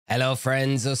Hello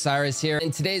friends, Osiris here.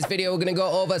 In today's video, we're going to go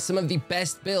over some of the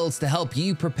best builds to help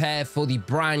you prepare for the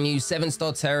brand new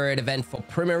 7-star Tera Raid event for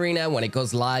PRIMARINA when it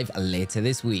goes live later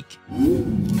this week.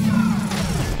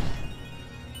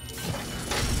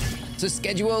 So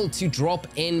scheduled to drop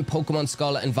in Pokemon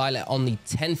Scarlet and Violet on the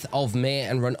 10th of May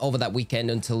and run over that weekend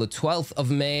until the 12th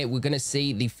of May. We're going to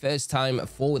see the first time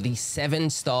for the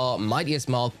 7-star Mightiest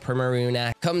Mark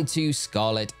PRIMARINA come to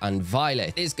Scarlet and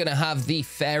Violet. It's going to have the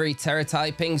Fairy Tera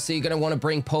typing, so you're going to want to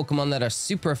bring Pokemon that are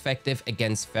super effective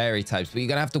against Fairy types. But you're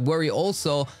going to have to worry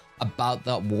also about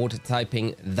that water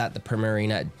typing that the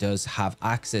PRIMARINA does have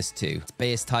access to. Its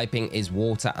base typing is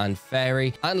water and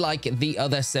fairy. Unlike the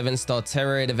other 7-star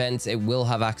Tera Raid events, it will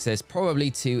have access probably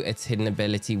to its hidden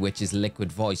ability, which is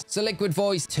Liquid Voice. So Liquid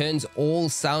Voice turns all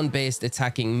sound-based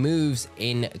attacking moves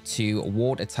into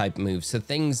water type moves. So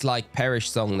things like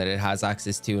Perish Song that it has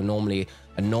access to, and normally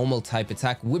a normal type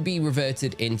attack, would be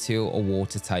reverted into a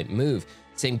water type move.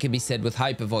 Same can be said with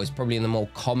Hyper Voice, probably in the more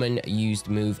common used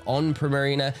move on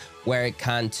PRIMARINA, where it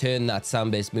can turn that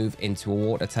sound-based move into a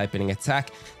water typing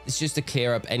attack. It's just to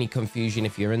clear up any confusion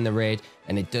if you're in the raid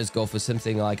and it does go for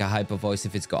something like a Hyper Voice.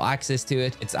 If it's got access to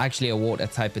it, it's actually a water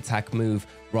type attack move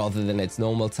rather than its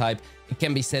normal type. It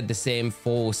can be said the same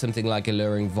for something like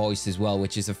Alluring Voice as well,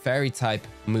 which is a fairy type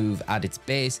move at its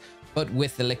base, but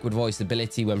with the Liquid Voice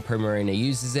ability, when PRIMARINA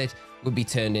uses it, would be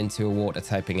turned into a water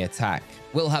typing attack.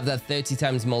 Will have that 30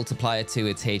 times multiplier to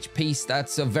its HP stats,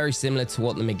 so very similar to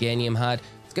what the Meganium had.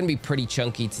 It's going to be pretty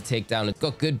chunky to take down. It's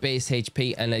got good base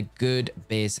HP and a good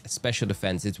base special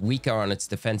defense. It's weaker on its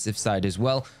defensive side as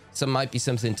well, so it might be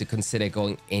something to consider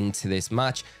going into this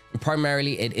match. And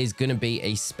primarily, it is going to be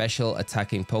a special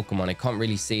attacking Pokemon. I can't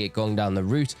really see it going down the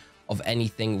route of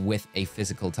anything with a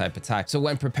physical type attack. So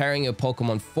when preparing your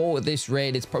Pokemon for this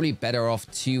raid, it's probably better off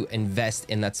to invest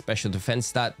in that special defense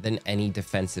stat than any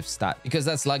defensive stat, because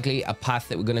that's likely a path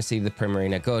that we're going to see the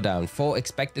PRIMARINA go down. For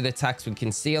expected attacks we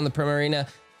can see on the PRIMARINA,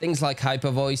 things like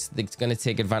Hyper Voice, that's going to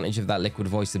take advantage of that Liquid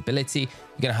Voice ability.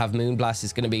 You're going to have Moonblast.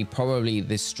 It's going to be probably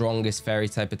the strongest fairy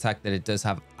type attack that it does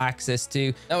have access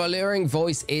to. Now, Alluring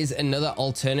Voice is another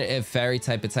alternative fairy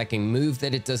type attacking move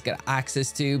that it does get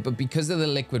access to, but because of the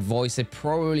Liquid Voice, I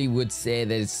probably would say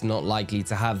that it's not likely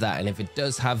to have that. And if it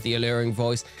does have the Alluring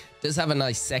Voice, it does have a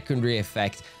nice secondary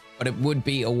effect, but it would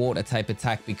be a water type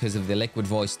attack because of the Liquid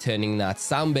Voice turning that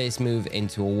sound-based move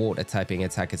into a water typing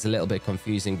attack. It's a little bit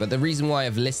confusing, but the reason why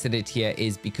I've listed it here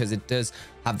is because it does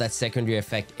have that secondary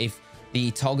effect. If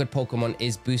the target Pokemon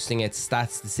is boosting its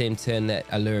stats the same turn that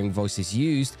Alluring Voice is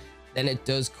used, then it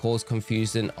does cause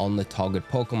confusion on the target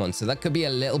Pokemon. So that could be a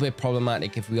little bit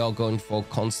problematic if we are going for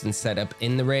constant setup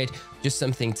in the raid. Just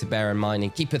something to bear in mind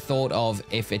and keep a thought of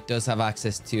if it does have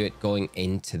access to it going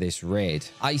into this raid.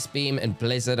 Ice Beam and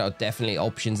Blizzard are definitely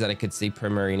options that I could see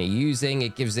PRIMARINA using.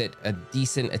 It gives it a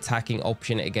decent attacking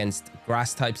option against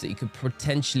grass types that you could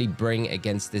potentially bring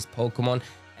against this Pokemon.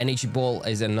 Energy Ball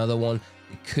is another one.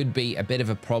 It could be a bit of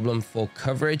a problem for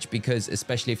coverage, because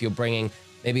especially if you're bringing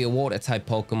maybe a water type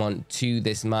Pokemon to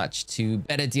this match to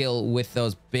better deal with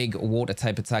those big water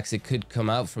type attacks that could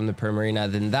come out from the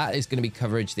PRIMARINA, then that is going to be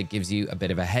coverage that gives you a bit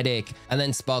of a headache. And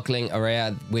then Sparkling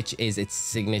Area, which is its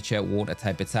signature water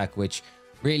type attack, which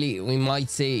really we might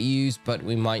see it used, but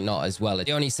we might not as well.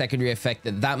 The only secondary effect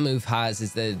that that move has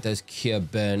is that it does cure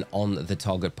burn on the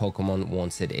target Pokemon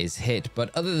once it is hit. But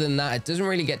other than that, it doesn't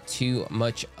really get too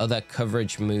much other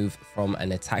coverage move from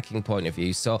an attacking point of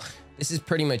view. So this is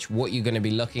pretty much what you're going to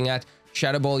be looking at.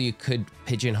 Shadow Ball you could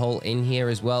pigeonhole in here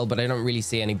as well, but I don't really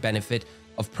see any benefit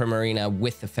of PRIMARINA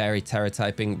with the Fairy Tera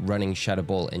typing running Shadow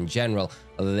Ball in general,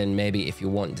 other than maybe if you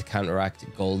want to counteract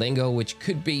Goldingo, which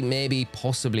could be maybe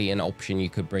possibly an option you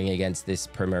could bring against this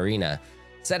PRIMARINA.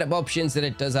 Setup options that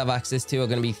it does have access to are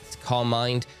going to be Calm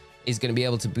Mind is going to be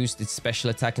able to boost its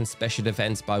special attack and special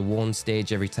defense by 1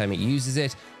 stage every time it uses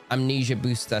it. Amnesia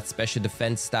boosts that special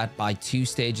defense stat by 2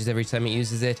 stages every time it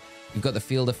uses it. You've got the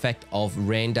field effect of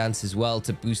Rain Dance as well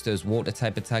to boost those water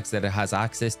type attacks that it has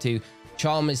access to.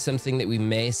 Charm is something that we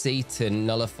may see to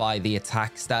nullify the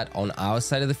attack stat on our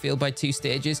side of the field by 2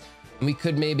 stages. And we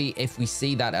could maybe, if we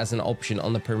see that as an option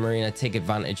on the PRIMARINA, take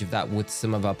advantage of that with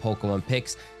some of our Pokemon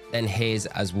picks. Then Haze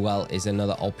as well is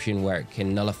another option where it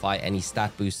can nullify any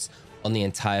stat boosts on the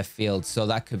entire field. So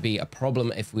that could be a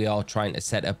problem if we are trying to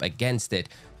set up against it.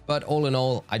 But all in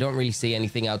all, I don't really see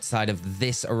anything outside of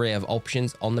this array of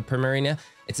options on the PRIMARINA.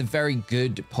 It's a very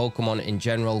good Pokemon in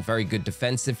general, very good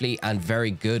defensively and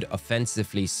very good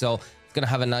offensively. So it's going to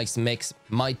have a nice mix.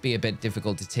 Might be a bit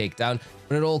difficult to take down,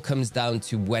 but it all comes down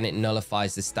to when it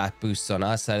nullifies the stat boosts on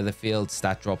our side of the field,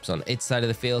 stat drops on its side of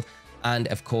the field. and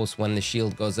of course when the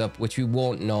shield goes up, which we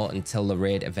won't know until the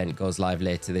raid event goes live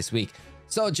later this week.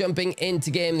 So jumping into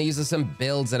game, these are some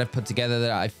builds that I've put together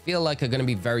that I feel like are going to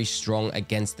be very strong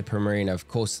against the Primarina. Of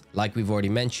course, like we've already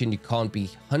mentioned, you can't be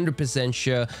 100%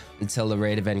 sure until the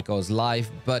raid event goes live,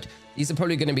 but these are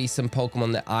probably going to be some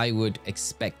Pokemon that I would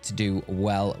expect to do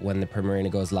well when the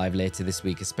Primarina goes live later this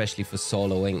week, especially for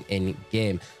soloing in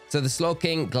game. So the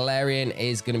Slowking-Galar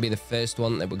is going to be the first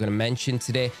one that we're going to mention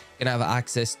today. Going to have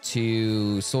access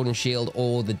to Sword and Shield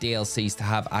or the DLCs to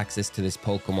have access to this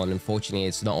Pokemon. Unfortunately,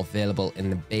 it's not available in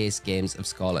the base games of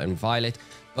Scarlet and Violet.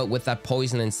 But with that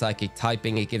Poison and Psychic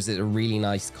typing, it gives it a really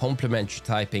nice complementary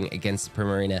typing against the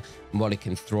Primarina and what it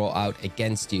can throw out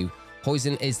against you.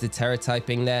 Poison is the Tera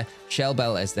typing there, Shell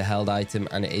Bell is the held item,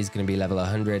 and it is going to be level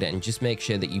 100. And just make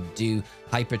sure that you do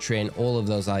hyper train all of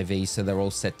those IVs so they're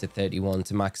all set to 31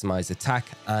 to maximize attack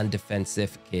and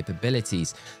defensive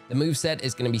capabilities. The moveset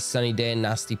is going to be Sunny Day,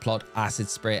 Nasty Plot, Acid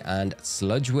Spray, and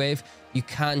Sludge Wave. You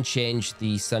can change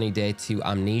the Sunny Day to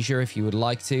Amnesia if you would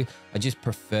like to. I just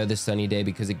prefer the Sunny Day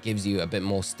because it gives you a bit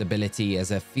more stability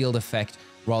as a field effect,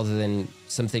 rather than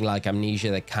something like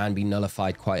Amnesia that can be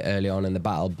nullified quite early on in the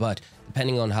battle. But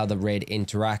depending on how the raid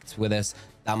interacts with us,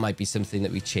 that might be something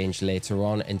that we change later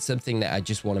on, and something that I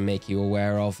just want to make you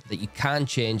aware of that you can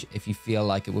change if you feel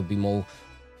like it would be more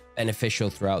beneficial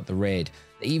throughout the raid.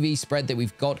 The EV spread that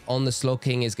we've got on the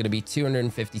Slowking is going to be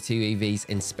 252 EVs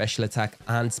in special attack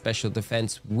and special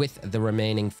defense, with the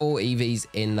remaining 4 EVs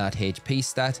in that HP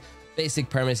stat. Basic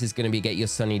premise is going to be get your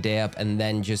Sunny Day up and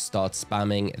then just start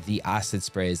spamming the acid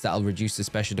sprays. That'll reduce the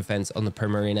special defense on the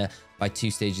Primarina by 2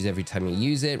 stages every time you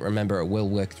use it. Remember, it will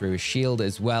work through a shield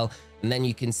as well. And then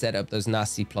you can set up those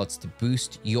nasty plots to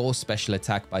boost your special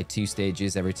attack by 2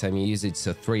 stages every time you use it.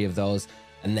 So 3 of those,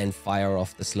 and then fire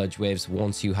off the Sludge Waves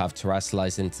once you have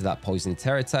Terrassalized into that Poison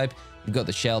Tera type. You've got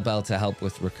the Shell Bell to help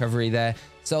with recovery there.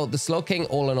 So the Slowking,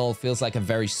 all in all, feels like a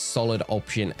very solid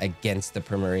option against the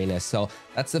Primarina. So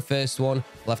that's the first one.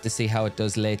 We'll have to see how it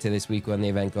does later this week when the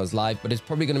event goes live, but it's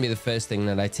probably going to be the first thing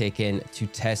that I take in to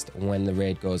test when the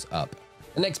raid goes up.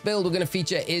 The next build we're going to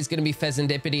feature is going to be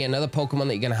Fezandipiti, another Pokemon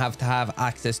that you're going to have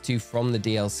access to from the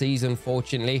DLCs,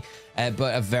 unfortunately,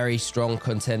 but a very strong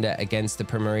contender against the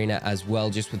Primarina as well,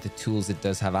 just with the tools it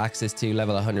does have access to.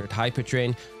 Level 100 Hyper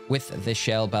Train with the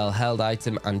Shell Bell held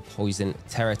item and Poison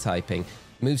Tera typing.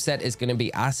 Moveset is going to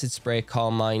be Acid Spray,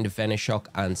 Calm Mind, Venoshock,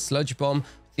 and Sludge Bomb.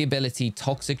 The ability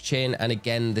Toxic Chain, and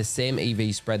again the same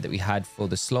EV spread that we had for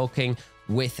the Slowking,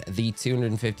 with the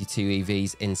 252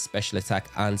 EVs in special attack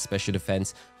and special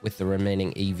defense, with the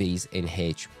remaining EVs in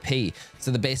HP.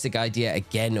 So the basic idea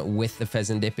again with the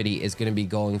Fezandipiti is going to be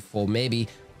going for maybe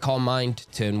Calm Mind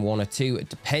turn 1 or 2. It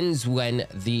depends when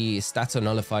the stats are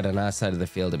nullified on our side of the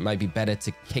field. It might be better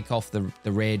to kick off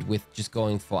the raid with just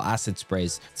going for acid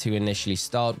sprays to initially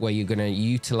start, where you're going to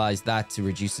utilize that to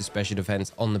reduce the special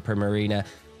defense on the Primarina,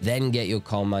 then get your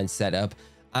Calm Mind set up.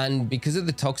 And because of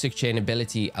the Toxic Chain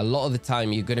ability, a lot of the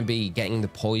time you're going to be getting the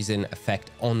poison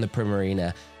effect on the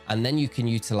Primarina, and then you can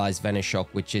utilize Venoshock,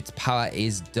 which its power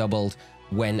is doubled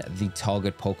when the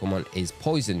target Pokemon is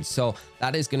poisoned. So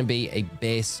that is going to be a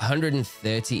base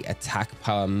 130 attack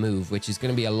power move, which is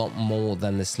going to be a lot more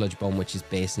than the Sludge Bomb, which is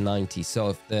base 90. So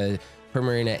if the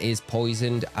Primarina is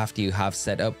poisoned after you have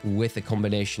set up with a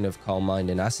combination of Calm Mind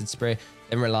and Acid Spray,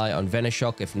 then rely on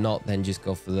Venoshock. If not, then just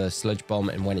go for the Sludge Bomb,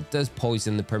 and when it does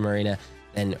poison the Primarina,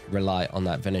 then rely on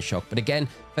that Venoshock. But again,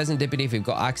 Fezandipiti, if you've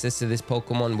got access to this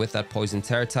Pokemon with that Poison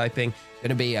Tera typing, going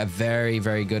to be a very,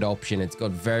 very good option. It's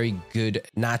got very good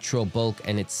natural bulk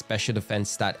and its special defense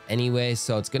stat anyway,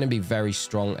 so it's going to be very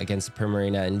strong against the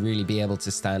Primarina and really be able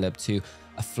to stand up to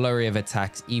a flurry of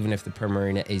attacks, even if the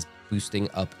Primarina is boosting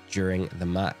up during the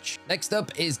match. Next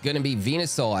up is going to be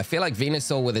Venusaur. I feel like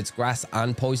Venusaur, with its grass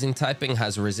and poison typing,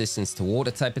 has resistance to water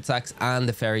type attacks and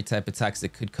the fairy type attacks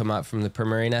that could come out from the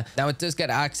Primarina. Now it does get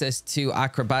access to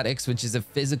acrobatics, which is a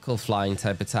physical flying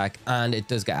type attack, and it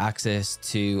does get access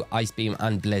to Ice Beam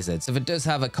and Blizzard. So if it does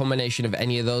have a combination of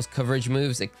any of those coverage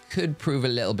moves, it could prove a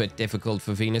little bit difficult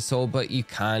for Venusaur, but you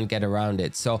can get around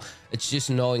it. So it's just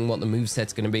knowing what the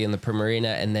moveset's going to be in the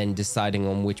Primarina and then deciding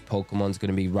on which Pokemon's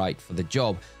going to be right for the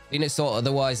job. Venusaur,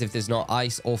 otherwise, if there's no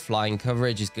ice or flying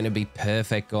coverage, is going to be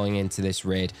perfect going into this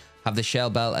raid. Have the Shell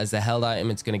Bell as the held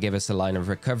item. It's going to give us a line of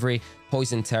recovery.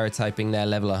 Poison Tera typing there,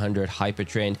 level 100 Hyper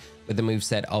Trained, with the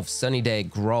moveset of Sunny Day,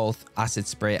 Growth, Acid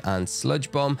Spray, and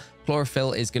Sludge Bomb.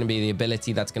 Chlorophyll is going to be the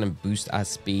ability that's going to boost our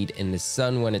speed in the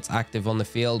sun when it's active on the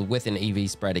field, with an EV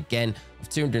spread again of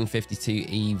 252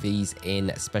 EVs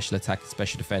in special attack and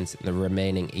special defense, and the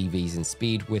remaining EVs in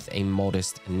speed with a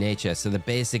modest nature. So the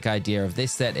basic idea of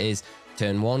this set is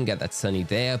turn 1, get that Sunny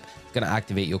Day up. It's going to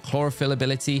activate your Chlorophyll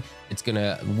ability. It's going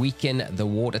to weaken the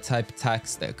water type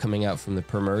attacks that are coming out from the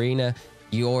Primarina.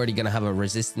 You're already going to have a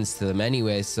resistance to them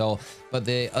anyway. So, but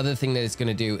the other thing that it's going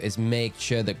to do is make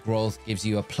sure that growth gives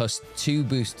you a +2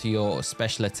 boost to your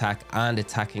special attack and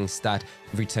attacking stat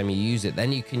every time you use it.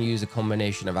 Then you can use a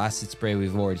combination of acid spray.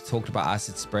 We've already talked about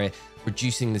acid spray,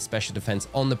 reducing the special defense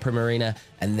on the Primarina,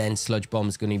 and then Sludge Bomb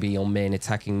is going to be your main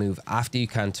attacking move after you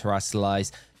can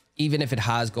Terrasilize, even if it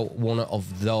has got one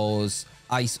of those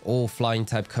ice or flying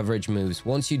type coverage moves.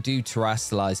 Once you do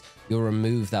Terrasilize, you'll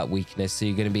remove that weakness, so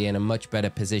you're going to be in a much better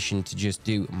position to just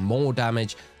do more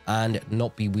damage and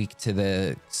not be weak to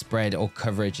the spread or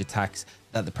coverage attacks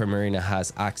that the Primarina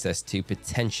has access to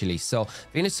potentially. So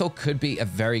Venusaur could be a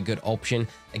very good option.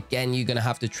 Again, you're going to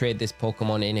have to trade this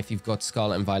Pokemon in if you've got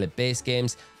Scarlet and Violet base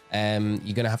games. You're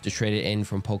going to have to trade it in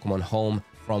from Pokemon Home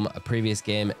from a previous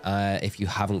game if you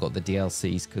haven't got the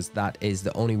DLCs, because that is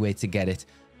the only way to get it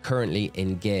currently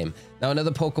in game. Now, another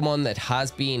Pokemon that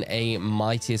has been a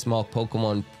Mightiest Mark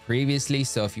Pokemon previously,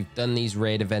 so if you've done these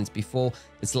raid events before,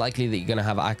 it's likely that you're going to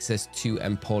have access to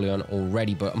Empoleon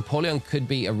already, but Empoleon could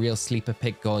be a real sleeper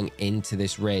pick going into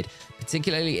this raid,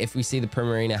 particularly if we see the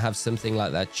Primarina have something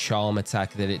like that charm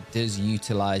attack that it does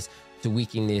utilize to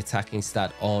weaken the attacking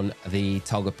stat on the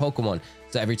target Pokemon.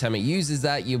 So every time it uses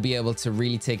that, you'll be able to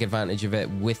really take advantage of it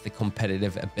with the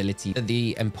competitive ability that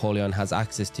the Empoleon has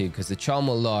access to, because the charm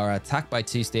will lower our attack by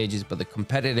 2 stages, but the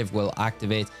competitive will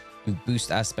activate and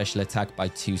boost our special attack by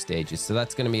 2 stages. So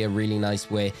that's going to be a really nice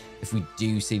way if we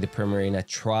do see the Primarina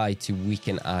try to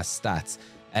weaken our stats.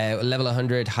 Level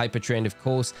 100, Hyper Trained, of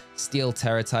course, Steel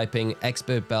Terra typing,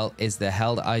 Expert Belt is the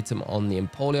held item on the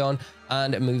Empoleon,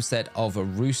 and a moveset of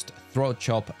Roost, Throat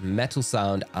Chop, Metal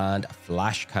Sound, and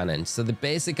Flash Cannon. So the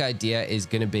basic idea is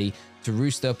going to be to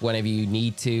roost up whenever you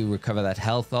need to recover that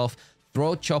health off.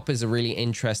 Throat Chop is a really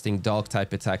interesting dark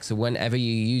type attack, so whenever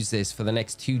you use this for the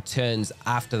next 2 turns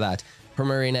after that,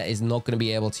 Primarina is not going to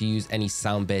be able to use any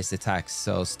sound-based attacks.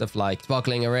 So stuff like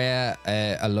Sparkling Array,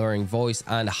 Alluring Voice,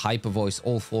 and Hyper Voice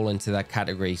all fall into that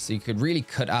category. So you could really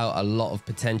cut out a lot of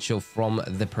potential from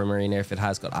the Primarina if it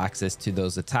has got access to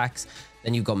those attacks.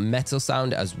 Then you've got Metal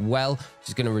Sound as well, which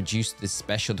is going to reduce the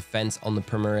special defense on the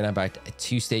Primarina by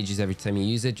 2 stages every time you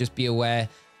use it. Just be aware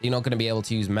you're not going to be able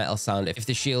to use Metal Sound if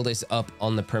the shield is up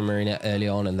on the Primarina early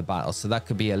on in the battle. So that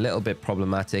could be a little bit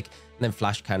problematic. And then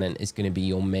Flash Cannon is going to be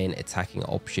your main attacking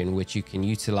option, which you can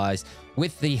utilize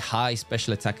with the high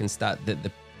special attacking stat that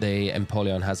the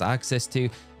Empoleon has access to,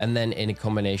 and then in a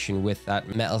combination with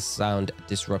that Metal Sound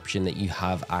disruption that you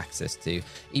have access to.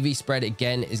 EV Spread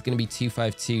again is going to be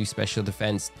 252 special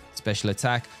defense, special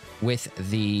attack, with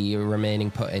the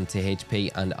remaining put into HP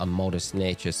and a modest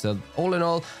nature. So all in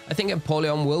all, I think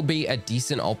Empoleon will be a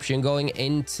decent option going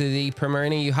into the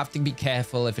Primarina. You have to be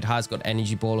careful if it has got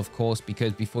Energy Ball, of course,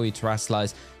 because before you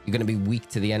Terrasilize, you're going to be weak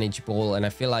to the Energy Ball. And I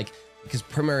feel like because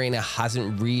Primarina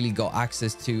hasn't really got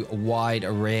access to a wide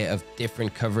array of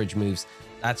different coverage moves,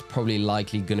 that's probably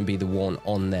likely going to be the one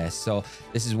on there. So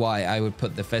this is why I would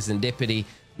put the Fezandipiti,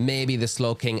 maybe the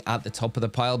Slowking at the top of the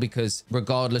pile, because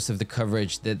regardless of the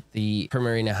coverage that the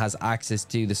Primarina has access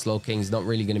to, the Slowking is not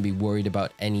really going to be worried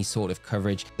about any sort of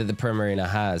coverage that the Primarina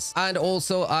has. And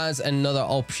also as another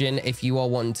option, if you are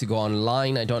wanting to go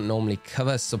online, I don't normally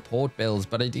cover support builds,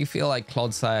 but I do feel like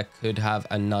Clodsire could have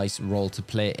a nice role to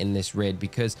play in this raid,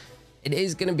 because it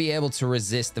is going to be able to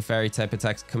resist the fairy type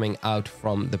attacks coming out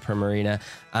from the Primarina,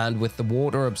 and with the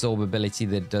water absorbability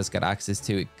that it does get access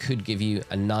to, it could give you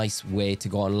a nice way to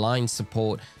go online,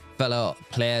 support fellow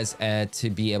players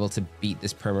to be able to beat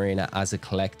this Primarina as a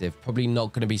collective. Probably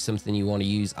not going to be something you want to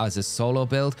use as a solo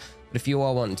build, but if you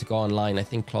are wanting to go online, I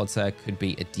think Clodsire could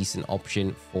be a decent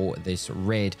option for this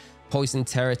raid. Poison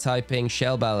Terra typing,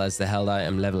 Shell Bell as the held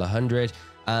item, level 100.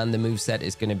 And the moveset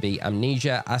is going to be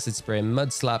Amnesia, Acid Spray,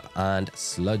 Mud Slap, and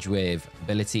Sludge Wave.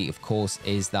 Ability, of course,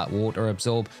 is that Water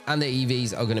Absorb. And the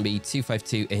EVs are going to be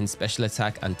 252 in Special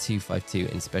Attack and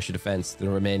 252 in Special Defense. The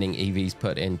remaining EVs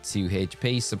put in 2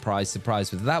 HP. Surprise,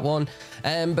 surprise with that one.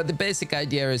 But the basic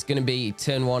idea is going to be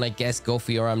turn 1, I guess, go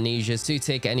for your Amnesias to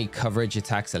take any coverage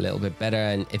attacks a little bit better.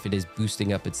 And if it is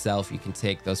boosting up itself, you can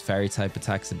take those Fairy type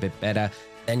attacks a bit better.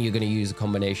 Then you're going to use a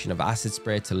combination of Acid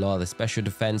Spray to lower the special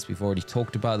defense. We've already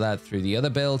talked about that through the other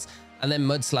builds. And then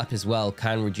Mud Slap as well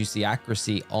can reduce the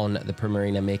accuracy on the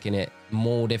Primarina, making it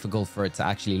more difficult for it to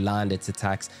actually land its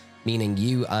attacks, meaning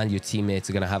you and your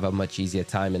teammates are going to have a much easier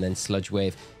time. And then Sludge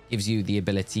Wave gives you the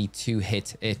ability to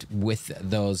hit it with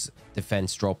those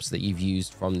defense drops that you've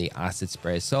used from the acid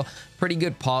sprays. So pretty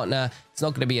good partner. It's not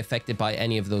going to be affected by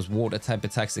any of those water type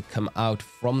attacks that come out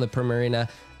from the Primarina.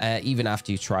 Even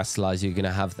after you Terastallize, you're going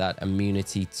to have that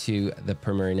immunity to the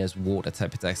Primarina's water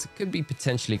type attacks. It could be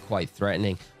potentially quite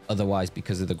threatening otherwise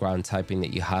because of the ground typing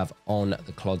that you have on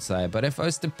the Clodsire. But if I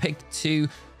was to pick two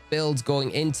builds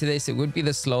going into this, it would be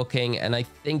the Slowking, and I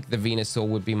think the Venusaur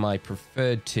would be my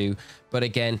preferred two. But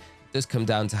again, it does come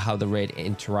down to how the raid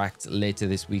interacts later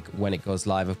this week when it goes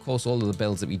live. Of course, all of the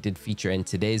builds that we did feature in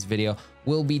today's video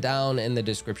will be down in the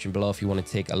description below if you want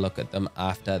to take a look at them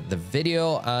after the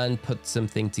video and put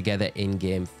something together in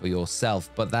game for yourself.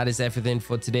 But that is everything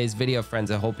for today's video,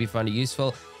 friends. I hope you found it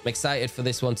useful. I'm excited for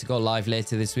this one to go live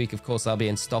later this week. Of course, I'll be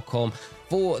in Stockholm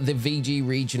for the VG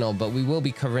Regional, but we will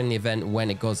be covering the event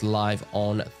when it goes live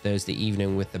on Thursday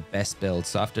evening with the best build.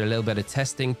 So after a little bit of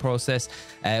testing process,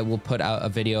 we'll put out a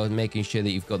video making sure that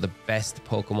you've got the best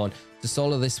Pokemon to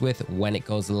solo this with when it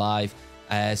goes live.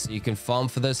 So you can farm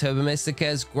for those Herba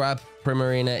Mysticas, grab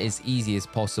Primarina as easy as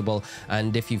possible.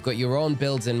 And if you've got your own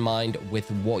builds in mind with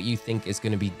what you think is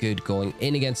going to be good going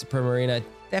in against a Primarina,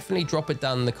 definitely drop it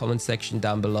down in the comment section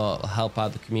down below. It'll help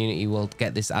out the community. We'll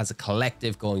get this as a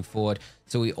collective going forward,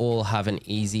 so we all have an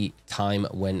easy time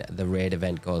when the raid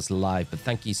event goes live. But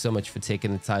thank you so much for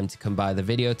taking the time to come by the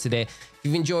video today. If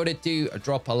you've enjoyed it, do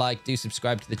drop a like, do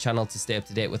subscribe to the channel to stay up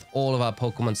to date with all of our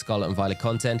Pokemon Scarlet and Violet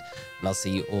content, and I'll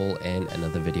see you all in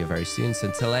another video very soon. So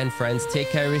until then, friends, take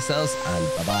care of yourselves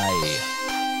and bye-bye.